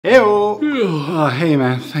Hey-oh. Oh, hey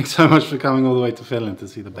man, thanks so much for coming all the way to Finland to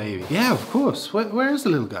see the baby. Yeah, of course. Where is the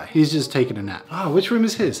little guy? He's just taking a nap. Oh, which room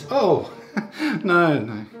is his? Oh,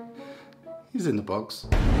 no. He's in the box.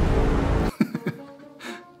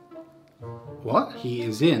 What? He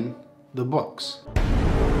is in the box.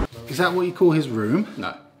 Is that what you call his room?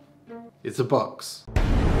 No, it's a box.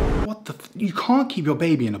 What the you can't keep your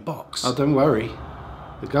baby in a box. Oh, don't worry.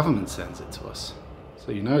 The government sends it to us.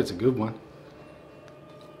 So you know it's a good one.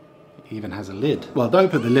 It even has a lid. Well,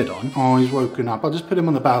 don't put the lid on. Oh, he's woken up. I'll just put him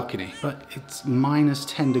on the balcony. But it's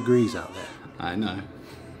 -10 degrees out there. I know.